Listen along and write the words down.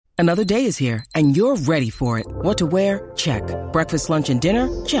Another day is here, and you're ready for it. What to wear? Check. Breakfast, lunch, and dinner?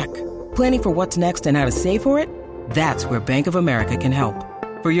 Check. Planning for what's next and how to save for it? That's where Bank of America can help.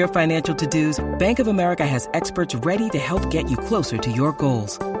 For your financial to-dos, Bank of America has experts ready to help get you closer to your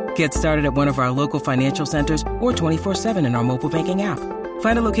goals. Get started at one of our local financial centers or 24/7 in our mobile banking app.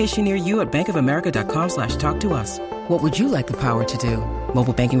 Find a location near you at bankofamerica.com/talktous. What would you like the power to do?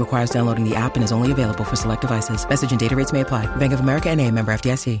 Mobile banking requires downloading the app and is only available for select devices. Message and data rates may apply. Bank of America N.A., member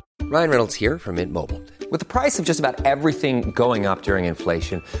FDIC. Ryan Reynolds here from Mint Mobile. With the price of just about everything going up during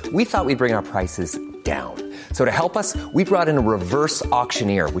inflation, we thought we'd bring our prices down. So to help us, we brought in a reverse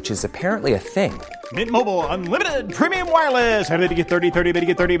auctioneer, which is apparently a thing. Mint Mobile Unlimited Premium Wireless. How to get 30, 30, bit to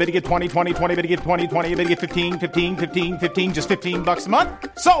get 30, bit to get 20, 20, 20, bit to get 20, 20, bit to get 15, 15, 15, 15, just $15 a month?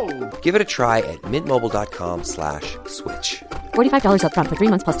 Sold! Give it a try at mintmobile.com/switch. $45 up front for 3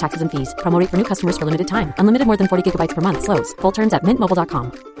 months plus taxes and fees. Promo rate for new customers for limited time. Unlimited more than 40 gigabytes per month. Slows full terms at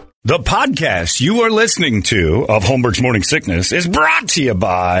mintmobile.com. The podcast you are listening to of Holmberg's Morning Sickness is brought to you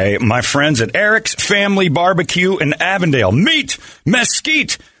by my friends at Eric's Family Barbecue in Avondale. Meet,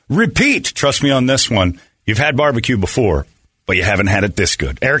 mesquite, repeat. Trust me on this one. You've had barbecue before, but you haven't had it this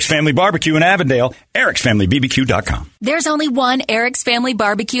good. Eric's Family Barbecue in Avondale, ericsfamilybbq.com. There's only one Eric's Family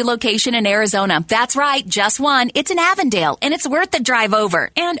Barbecue location in Arizona. That's right, just one. It's in Avondale, and it's worth the drive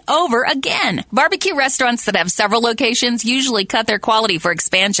over and over again. Barbecue restaurants that have several locations usually cut their quality for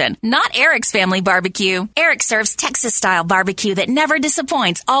expansion. Not Eric's Family Barbecue. Eric serves Texas-style barbecue that never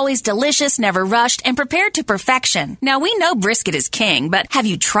disappoints, always delicious, never rushed, and prepared to perfection. Now, we know brisket is king, but have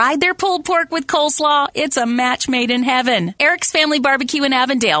you tried their pulled pork with coleslaw? It's a match made in heaven. Eric's Family Barbecue in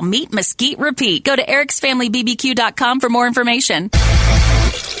Avondale. Meet, mesquite, repeat. Go to ericsfamilybbq.com for more information.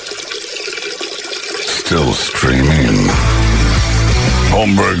 Still streaming.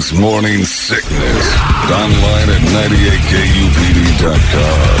 Holmberg's Morning Sickness. Online at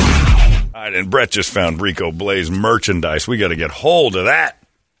 98kupd.com. All right, and Brett just found Rico Blaze merchandise. We got to get hold of that.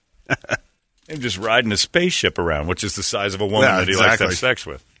 And just riding a spaceship around, which is the size of a woman that he likes to have sex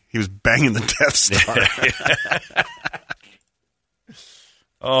with. He was banging the Death Star.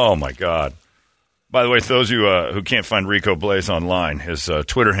 Oh, my God. By the way, for those of you who can't find Rico Blaze online, his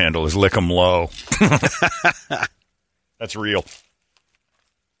Twitter handle is Lick'emLow. That's real.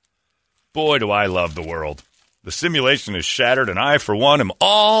 Boy, do I love the world. The simulation is shattered, and I, for one, am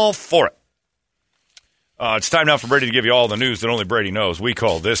all for it. It's time now for Brady to give you all the news that only Brady knows. We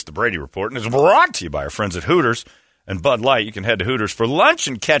call this the Brady Report, and it's brought to you by our friends at Hooters and Bud Light. You can head to Hooters for lunch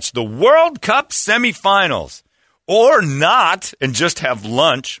and catch the World Cup semifinals. Or not, and just have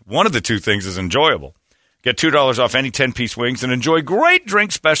lunch. One of the two things is enjoyable. Get $2 off any 10-piece wings and enjoy great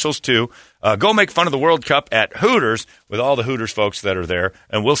drink specials, too. Go make fun of the World Cup at Hooters with all the Hooters folks that are there,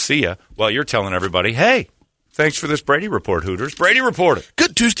 and we'll see you while you're telling everybody, hey, thanks for this Brady Report, Hooters. Brady Report it.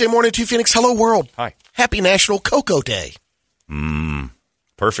 Good Tuesday morning to Phoenix. Hello, world. Hi. Happy National Cocoa Day.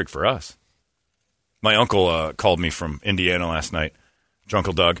 Perfect for us. My uncle called me from Indiana last night,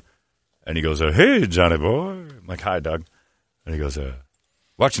 Drunkle Doug. And he goes, hey, Johnny boy. I'm like, hi, Doug. And he goes,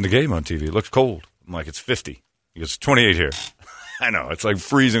 watching the game on TV. It looks cold. I'm like, it's 50. He goes, 28 here. I know. It's like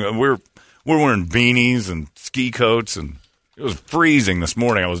freezing. We're wearing beanies and ski coats, and it was freezing this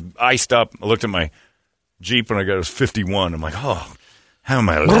morning. I was iced up. I looked at my Jeep, and I got it was 51. I'm like, oh, how am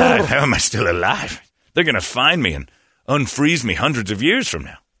I alive? How am I still alive? They're going to find me and unfreeze me hundreds of years from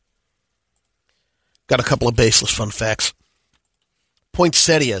now. Got a couple of baseless fun facts.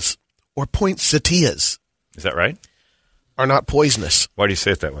 Poinsettias. Or poinsettias. Is that right? Are not poisonous. Why do you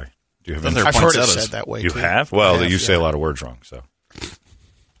say it that way? Do you have I've heard it said that way, You too. have? Well, you say yeah. a lot of words wrong, so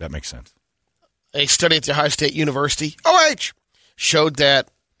that makes sense. A study at the Ohio State University, OH, showed that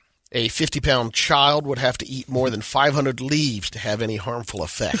a 50-pound child would have to eat more than 500 leaves to have any harmful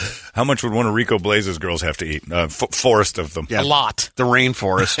effect. How much would one of Rico Blaze's girls have to eat? Forest of them. Yeah. A lot. The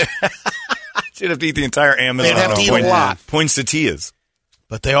rainforest. She'd have to eat the entire Amazon. They'd have to eat a lot. Poinsettias.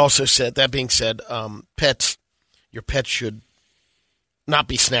 But they also said, that being said, your pets should not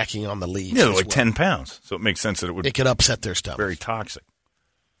be snacking on the leaves. Yeah, like 10 pounds. So it makes sense that it could upset their stomach. Very toxic.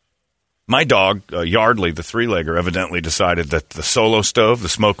 My dog, Yardley, the three-legger, evidently decided that the Solo stove, the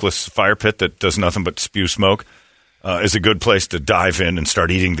smokeless fire pit that does nothing but spew smoke, is a good place to dive in and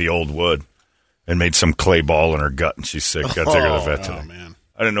start eating the old wood, and made some clay ball in her gut, and she's sick. Got to take her to the vet today. Oh, man.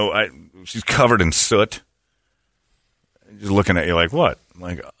 I don't know. She's covered in soot. Just looking at you like, what? I'm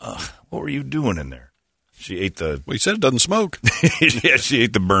like, what were you doing in there? She ate the... Well, you said it doesn't smoke. Yeah, she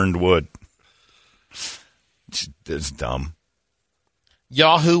ate the burned wood. It's dumb.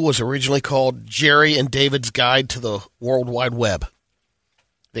 Yahoo was originally called Jerry and David's Guide to the World Wide Web.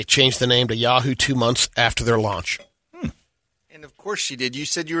 They changed the name to Yahoo 2 months after their launch. And And of course she did. You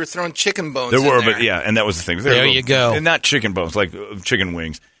said you were throwing chicken bones There in were, there. but yeah, and that was the thing. There you go. And not chicken bones, like chicken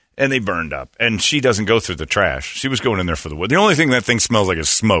wings. And they burned up. And she doesn't go through the trash. She was going in there for the wood. The only thing that thing smells like is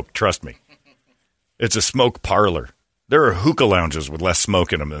smoke, trust me. It's a smoke parlor. There are hookah lounges with less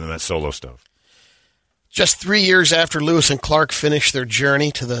smoke in them than that Solo stove. Just 3 years after Lewis and Clark finished their journey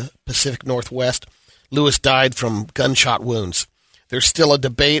to the Pacific Northwest, Lewis died from gunshot wounds. There's still a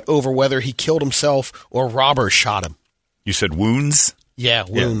debate over whether he killed himself or robbers shot him. You said wounds? Yeah,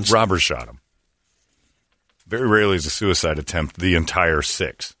 wounds. Yeah, robbers shot him. Very rarely is a suicide attempt the entire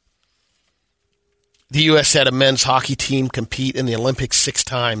 6. The U.S. had a men's hockey team compete in the Olympics 6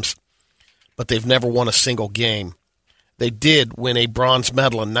 times, but they've never won a single game. They did win a bronze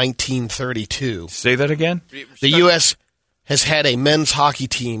medal in 1932. Say that again? The U.S. has had a men's hockey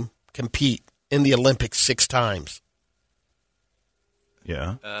team compete in the Olympics 6 times.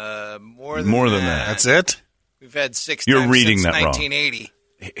 Yeah. More than that. That's it? We've had 6 You're times reading since that wrong.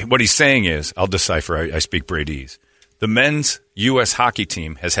 1980. What he's saying is, I'll decipher, I speak Brady's. The men's U.S. hockey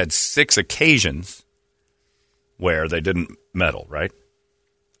team has had 6 occasions where they didn't medal, right?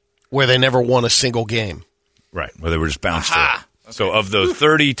 Where they never won a single game. Right, where they were just bounced out. Okay. So of the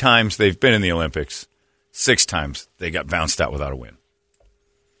 30 times they've been in the Olympics, 6 times they got bounced out without a win.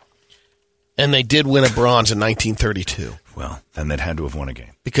 And they did win a bronze in 1932. Well, then they'd had to have won a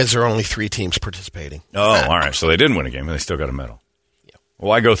game. Because there are only 3 teams participating. Oh, all right. So they didn't win a game, and they still got a medal. Yeah.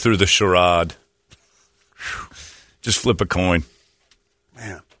 Well, I go through the charade. Just flip a coin.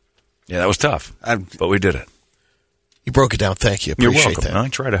 Man. Yeah, that was tough, but we did it. You broke it down. Thank you. You're Appreciate welcome. that. I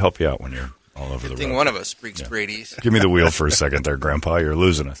try to help you out when you're all over the road. One of us speaks Brady's. Give me the wheel for a second there, Grandpa. You're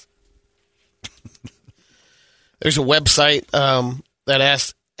losing us. There's a website that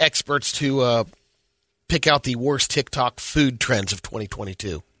asks experts to pick out the worst TikTok food trends of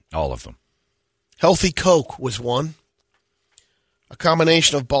 2022. All of them. Healthy Coke was one. A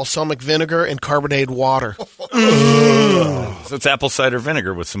combination of balsamic vinegar and carbonated water. So it's apple cider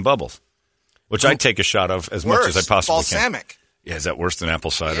vinegar with some bubbles, which I take a shot of as much as I possibly balsamic. can. Yeah, is that worse than apple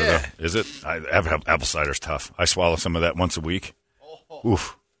cider, though? Is it? Apple cider's tough. I swallow some of that once a week.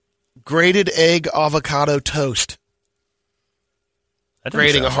 Oof. Grated egg avocado toast.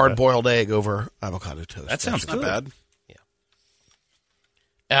 Grating a hard-boiled egg over avocado toast. That sounds not bad.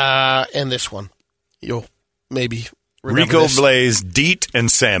 Yeah. And this one. You'll maybe remember Rico this. Blaze, DEET,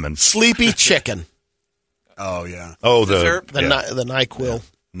 and salmon. Sleepy chicken. Oh, yeah. Oh, the NyQuil.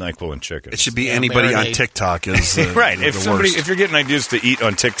 NyQuil and chicken. It should be anybody on TikTok is right. the If worst. you're getting ideas to eat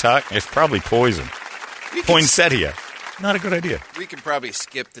on TikTok, it's probably poison. Poinsettia. Not a good idea. We could probably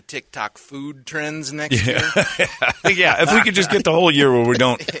skip the TikTok food trends next year. Yeah, if we could just get the whole year where we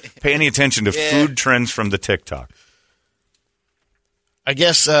don't pay any attention to food trends from the TikTok. I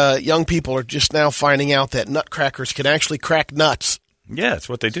guess young people are just now finding out that nutcrackers can actually crack nuts. Yeah, that's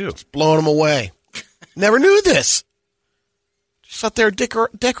what they do. It's blowing them away. Never knew this. Just thought they were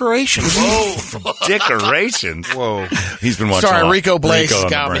decorations. Whoa. Decorations? Whoa. He's been watching Sorry, a lot. Rico Blaze on the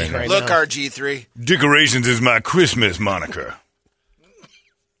got me brain. right Look, now. RG3. Decorations is my Christmas moniker.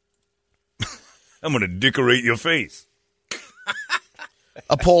 I'm going to decorate your face.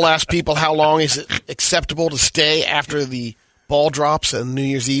 A poll asked people how long is it acceptable to stay after the ball drops at a New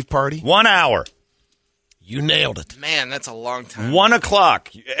Year's Eve party. 1 hour. You nailed it. Man, that's a long time. 1 o'clock.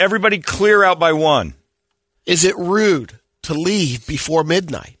 Everybody clear out by 1. Is it rude to leave before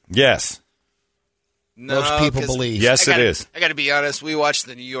midnight? Yes. No, Most people 'cause believe. Yes, it is. I got to be honest. We watched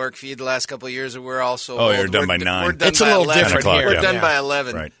the New York feed the last couple of years, and we're also Oh, you're done by 9. We're done It's a by little 11. different 10 o'clock, here. We're yeah. done by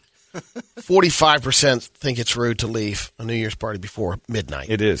 11. Right. 45% think it's rude to leave a New Year's party before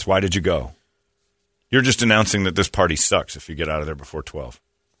midnight. It is. Why did you go? You're just announcing that this party sucks if you get out of there before 12.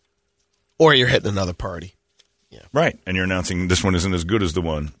 Or you're hitting another party. Right. And you're announcing this one isn't as good as the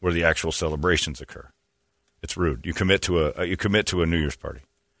one where the actual celebrations occur. It's rude. You commit to a New Year's party.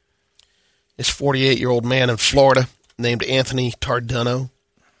 This 48-year-old man in Florida named Anthony Tarduno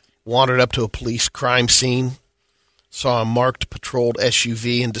wandered up to a police crime scene, saw a marked patrolled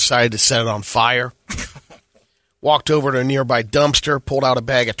SUV, and decided to set it on fire. Walked over to a nearby dumpster, pulled out a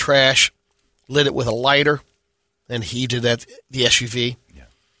bag of trash, lit it with a lighter, then heated at the SUV. Yeah.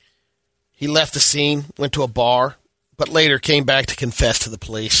 He left the scene, went to a bar, but later came back to confess to the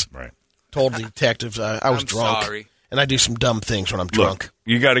police. Right. Told the detectives I was I'm drunk, sorry. and I do some dumb things when I'm drunk. Look,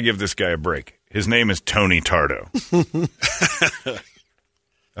 you got to give this guy a break. His name is Tony Tardo.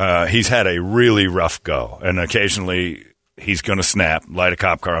 He's had a really rough go, and occasionally he's going to snap, light a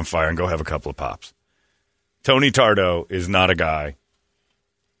cop car on fire, and go have a couple of pops. Tony Tardo is not a guy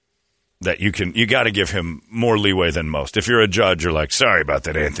that you got to give him more leeway than most. If you're a judge, you're like, sorry about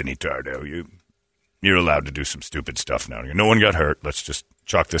that, Anthony Tardo. You're allowed to do some stupid stuff now. No one got hurt. Let's just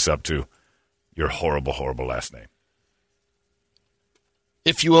chalk this up to your horrible, horrible last name.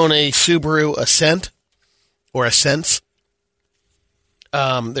 If you own a Subaru Ascent or Ascents,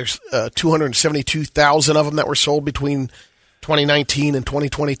 there's 272,000 of them that were sold between 2019 and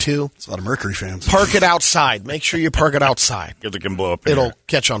 2022. It's a lot of Mercury fans. Park it outside. Make sure you park it outside. Because it can blow up in It'll here.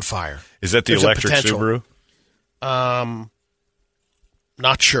 catch on fire. Is that the There's a electric potential. Subaru?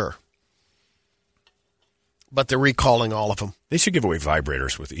 Not sure. But they're recalling all of them. They should give away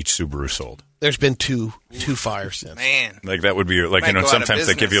vibrators with each Subaru sold. There's been two fires since. Man. Like that would be like, Might go out of sometimes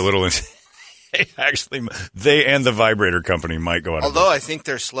they give you a little. Actually, they and the vibrator company might go out. Although I think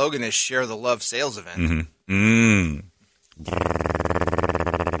their slogan is "Share the Love" sales event.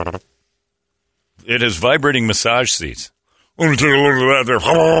 It is vibrating massage seats. Let me take a look at that there.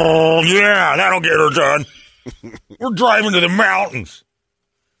 Oh, yeah, that'll get her done. We're driving to the mountains.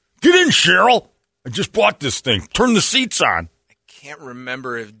 Get in, Cheryl. I just bought this thing. Turn the seats on. Can't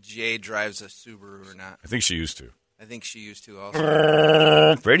remember if Jay drives a Subaru or not. I think she used to. I think she used to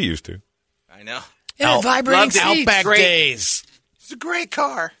also. Brady used to. I know. Vibrating seats. Outback Great. days. It's a great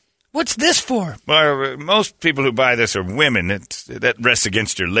car. What's this for? Well, most people who buy this are women. That rests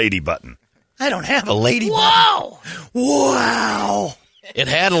against your lady button. I don't have a lady Wow. button. Wow. It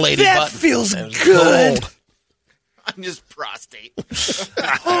had a lady That button. feels It was good. gold. I'm just prostate.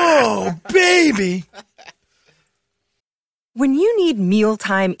 Oh, baby. When you need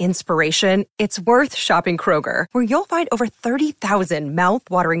mealtime inspiration, it's worth shopping Kroger, where you'll find over 30,000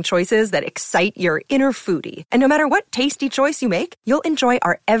 mouth-watering choices that excite your inner foodie. And no matter what tasty choice you make, you'll enjoy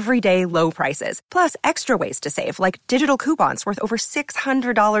our everyday low prices, plus extra ways to save, like digital coupons worth over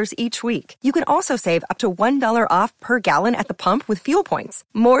 $600 each week. You can also save up to $1 off per gallon at the pump with fuel points.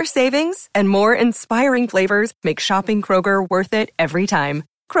 More savings and more inspiring flavors make shopping Kroger worth it every time.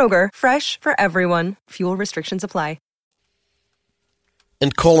 Kroger, fresh for everyone. Fuel restrictions apply. In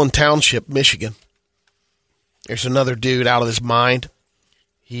Colon Township, Michigan, there's another dude out of his mind.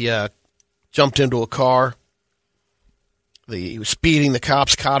 He jumped into a car. He was speeding. The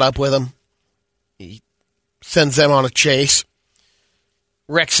cops caught up with him. He sends them on a chase,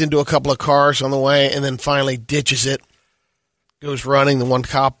 wrecks into a couple of cars on the way, and then finally ditches it, goes running. The one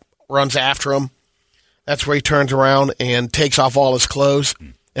cop runs after him. That's where he turns around and takes off all his clothes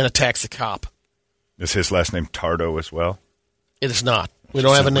and attacks the cop. Is his last name Tardo as well? It is not. We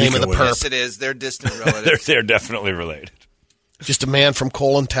don't have a name of the perp. Yes, it is. They're distant relatives. they're definitely related. Just a man from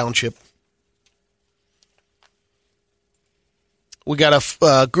Colon Township. We got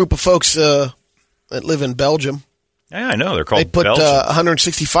a group of folks that live in Belgium. Yeah, I know. They're called They put Belgians.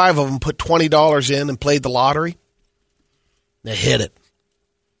 165 of them put $20 in and played the lottery. They hit it.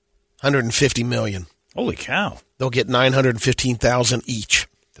 $150 million. Holy cow. They'll get $915,000 each.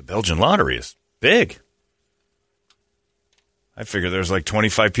 The Belgian lottery is big. I figure there's like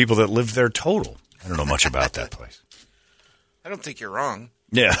 25 people that live there total. I don't know much about that place. I don't think you're wrong.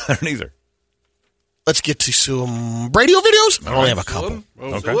 Yeah, I don't either. Let's get to some radio videos. I only have a couple.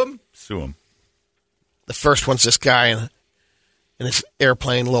 Okay. Sue him. The first one's this guy in his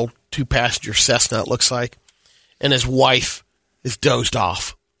airplane, little two-passenger Cessna, it looks like, and his wife is dozed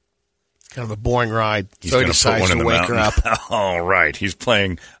off. It's kind of a boring ride, so he gonna put decides one in to the wake her up. mountain. All right. He's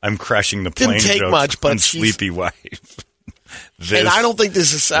playing I'm crashing the plane Didn't take jokes much, but on she's- Sleepy Wife. And I don't think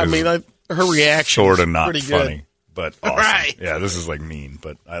this is, her reaction sort of is not pretty funny, good. but awesome. Right. Yeah, this is like mean,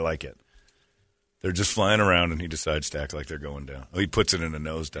 but I like it. They're just flying around, and he decides to act like they're going down. Oh, he puts it in a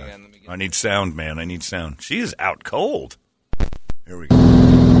nosedive. I need sound, man. I need sound. She is out cold. Here we go.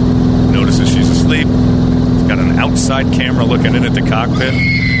 Notices she's asleep. He's got an outside camera looking in at the cockpit.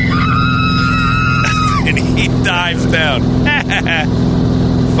 And he dives down.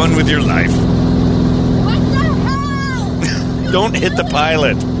 Fun with your life. What the hell? Don't hit the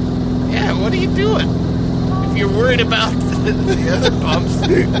pilot. Yeah, what are you doing? If you're worried about the other bumps.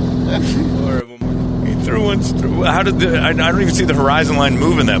 Horrible. He threw one through. How did I don't even see the horizon line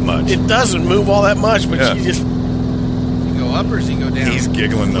moving that much. It doesn't move all that much, but Yeah. she just Does he go up or does he go down? He's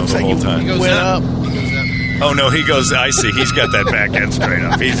giggling though the whole He time. goes went up. up. He goes up. Oh no, he goes. I see. He's got that back end straight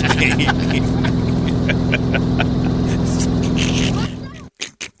up. He's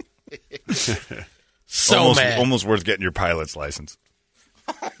so mad. almost worth getting your pilot's license.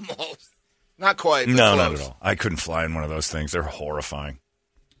 Almost. Not quite. But No, close. not at all. I couldn't fly in one of those things. They're horrifying.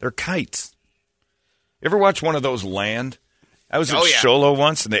 They're kites. You ever watch one of those land? I was at Oh, yeah. Sholo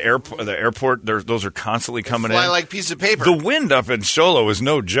once, and the airport. Those are constantly coming Fly in. like a piece of paper. The wind up in Sholo is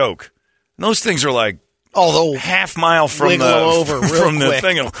no joke. And those things are like Although half mile from wiggle the over real from the quick.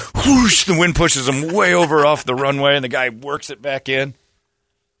 thing, and whoosh, the wind pushes them way over off the runway, and the guy works it back in.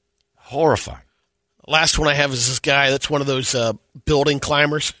 Horrifying. Last one I have is this guy that's one of those building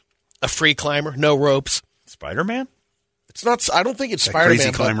climbers, a free climber, no ropes. Spider-Man? It's not. I don't think it's That Spider-Man.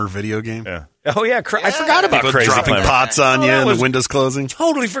 Crazy Climber video game. Yeah. Oh, yeah. I forgot about People Crazy dropping Climber. pots on you and the windows closing.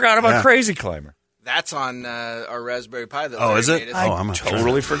 Totally forgot about Crazy Climber. That's on our Raspberry Pi. That Oh, Larry is it? made. Oh, I'm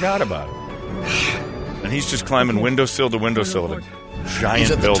Totally forgot about it. And he's just climbing windowsill to windowsill of a giant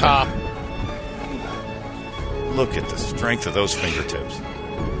He's at the building. top. Look at the strength of those fingertips.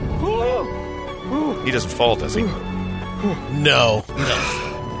 He doesn't fall, does he? No.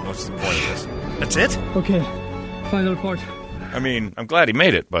 What's the point of this? That's it? Okay, final part. I mean, I'm glad he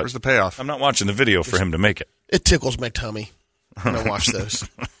made it, but where's the payoff? I'm not watching the video for him to make it. It tickles my tummy when I watch those.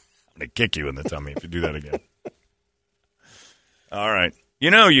 I'm going to kick you in the tummy if you do that again. All right.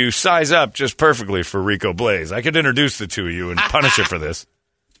 You know, you size up just perfectly for Rico Blaze. I could introduce the two of you and punish you for this.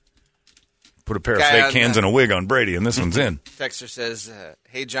 Put a pair of fake cans and a wig on Brady, and this one's in. Texter says,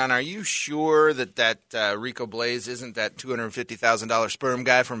 hey, John, are you sure that Rico Blaze isn't that $250,000 sperm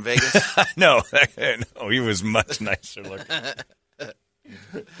guy from Vegas? No, he was much nicer looking.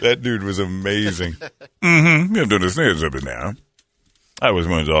 That dude was amazing. You have to understand something now. I was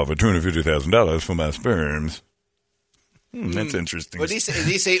once offered $250,000 for my sperms. That's interesting. What did he say? Did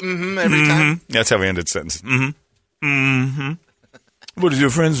he say every time? That's how he ended sentences. What is your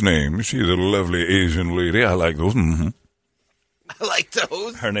friend's name? She's a lovely Asian lady. I like those. I like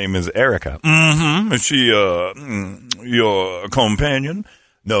those. Her name is Erica. Is she your companion?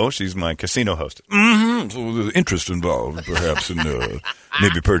 No, she's my casino host. So there's interest involved, perhaps, in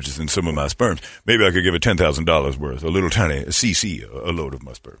maybe purchasing some of my sperms. Maybe I could give her $10,000 worth, a little tiny cc, a load of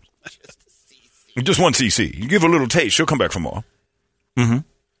my sperms. Just one cc. You give her a little taste, she'll come back for more. I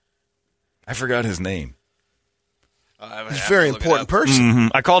forgot his name. He's a very important person.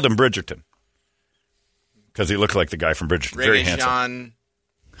 I called him Bridgerton because he looked like the guy from Bridgerton. Very handsome. John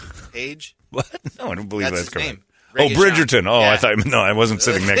Page? What? No, I don't believe that's his correct. name. Oh, Reggae Bridgerton. John. Oh, Yeah. I thought. No, I wasn't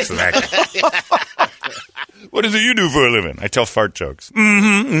sitting next to that guy. What is it you do for a living? I tell fart jokes.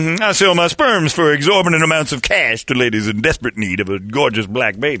 I sell my sperms for exorbitant amounts of cash to ladies in desperate need of a gorgeous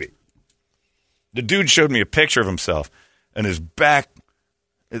black baby. The dude showed me a picture of himself, and his back,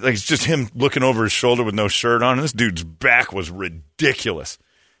 like it's just him looking over his shoulder with no shirt on. And this dude's back was ridiculous.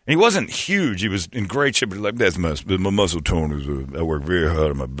 And he wasn't huge. He was in great shape. But like, that's my muscle tone. Is I work very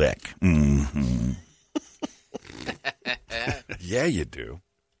hard on my back. Yeah, you do.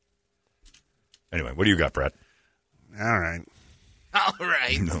 Anyway, what do you got, Brett? All right. All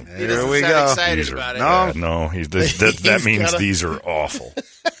right. No. He doesn't sound excited about it. No, that means these are awful.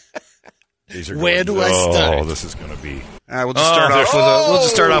 These are Where do I Oh, start? this is going to be. We'll just start off with we'll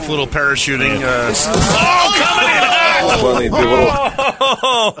just start off with a little parachuting.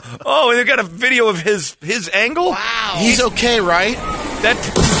 Oh, they got a video of his angle. Wow. He's okay, right? That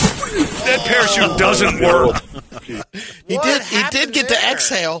parachute doesn't work. He did get to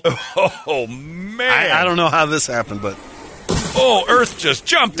exhale. Oh man! I don't know how this happened, but Earth just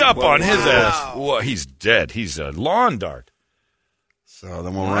jumped up on his ass. Whoa, he's dead. He's a lawn dart. So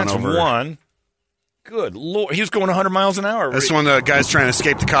then we'll run That's over. one. Good Lord. He was going 100 miles an hour. This one, the guy's trying to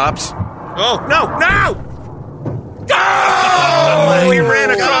escape the cops. Oh, no! Oh, he ran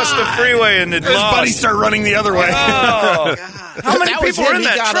across the freeway and it His lost. buddy started running the other way. Oh. How many That was people were him. in He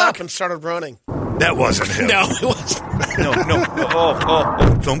that got truck? up and started running. That wasn't him. No, it wasn't. No. Oh,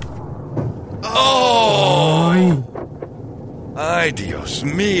 thump. Oh. Ay, Dios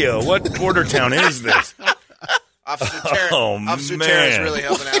mío. What border town is this? Officer Terra's really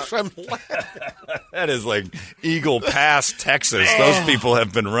helping out. That is like Eagle Pass, Texas. Those people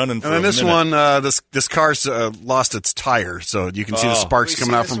have been running for And then a this minute. one, this car's lost its tire, so you can see the sparks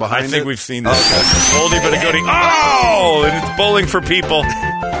coming out from behind I think it. we've seen this. Oldie but a goodie. Oh, and it's bowling for people.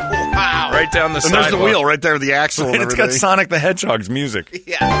 Wow. Right down the And sidewalk. there's the wheel right there, the axle and And it's everything. got Sonic the Hedgehog's music.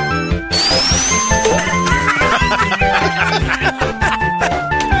 Yeah.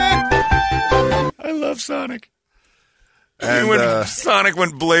 I love Sonic. And, when Sonic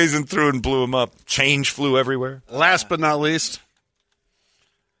went blazing through and blew him up, change flew everywhere. last but not least,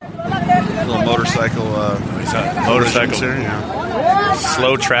 a little motorcycle. Motorcycle. Here, yeah.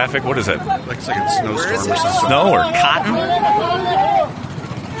 Slow traffic. What is that? It's like a snowstorm or something. Snow or cotton?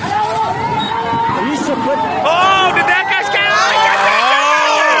 Oh, did that guy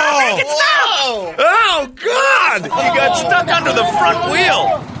get Whoa. Oh, God! He got stuck under the front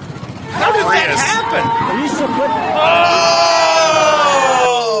wheel. How did that happen?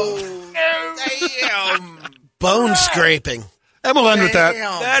 Damn. Bone scraping. And we'll end with that.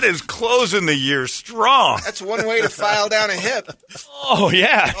 That is closing the year strong. That's one way to file down a hip. Oh,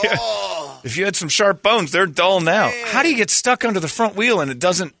 yeah. Oh. If you had some sharp bones, they're dull now. How do you get stuck under the front wheel and it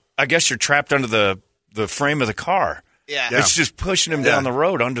doesn't, I guess you're trapped under the the frame of the car. Yeah. It's just pushing him down the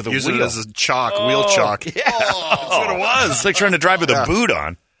road under the Using wheel. it as a chalk, wheel chalk. Yeah, that's what it was. It's like trying to drive with a boot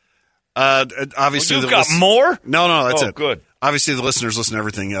on. Obviously, You've got more? No, that's it. Good. Obviously, the listeners listen to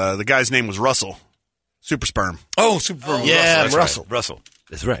everything. The guy's name was Russell. Super sperm. Oh, Super Sperm. Yeah, Russell. Russell. Right. Russell.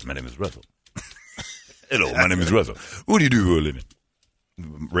 That's right. My name is Russell. Hello, my name is Russell. What do you do for a living?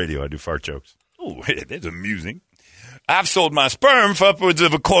 Radio, I do fart jokes. Oh, that's amusing. I've sold my sperm for upwards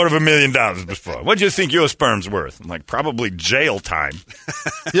of $250,000 before. What do you think your sperm's worth? I'm like, probably jail time.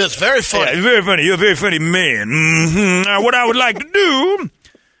 Yeah, it's very funny. Yeah, it's very funny. You're a very funny man. Mm-hmm. Now, what I would like to do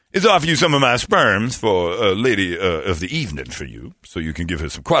is offer you some of my sperms for a lady of the evening for you, so you can give her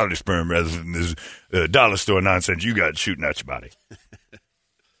some quality sperm rather than this dollar store nonsense you got shooting at your body.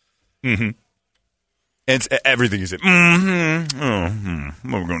 Mm-hmm. And it's everything you said. Mm-hmm. Oh,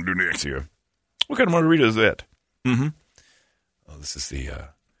 what are we going to do next here? What kind of margarita is that? Mm-hmm. Oh, this is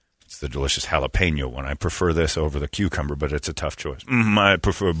it's the delicious jalapeno one. I prefer this over the cucumber, but it's a tough choice. I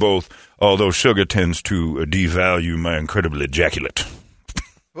prefer both, although sugar tends to devalue my incredible ejaculate.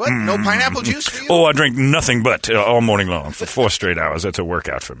 What? No pineapple juice for you? Oh, I drink nothing but all morning long for 4 straight hours. That's a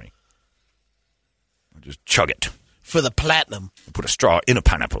workout for me. I just chug it. For the platinum. I put a straw in a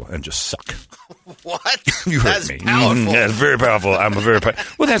pineapple and just suck. What? You heard That's me. powerful. Yeah, it's very powerful. I'm a very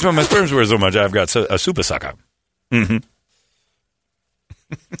well, that's why my sperms were so much. I've got a super sucker. Mm-hmm.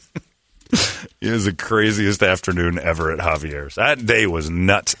 It was the craziest afternoon ever at Javier's. That day was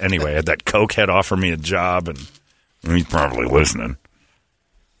nuts. Anyway, I had that cokehead offer me a job, and he's probably listening.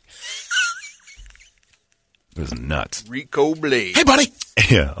 It was nuts. Rico Blaze. Hey, buddy.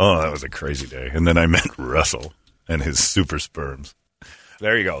 Yeah. Oh, that was a crazy day. And then I met Russell and his super sperms.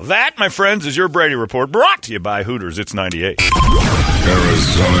 There you go. That, my friends, is your Brady Report, brought to you by Hooters. It's 98.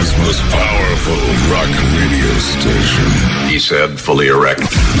 Arizona's most powerful rock radio station. He said, fully erect.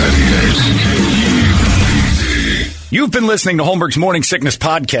 98. You've been listening to Holmberg's Morning Sickness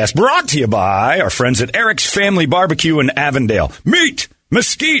Podcast, brought to you by our friends at Eric's Family Barbecue in Avondale. Meet,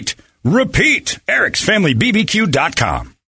 mesquite, repeat. Eric'sFamilyBBQ.com.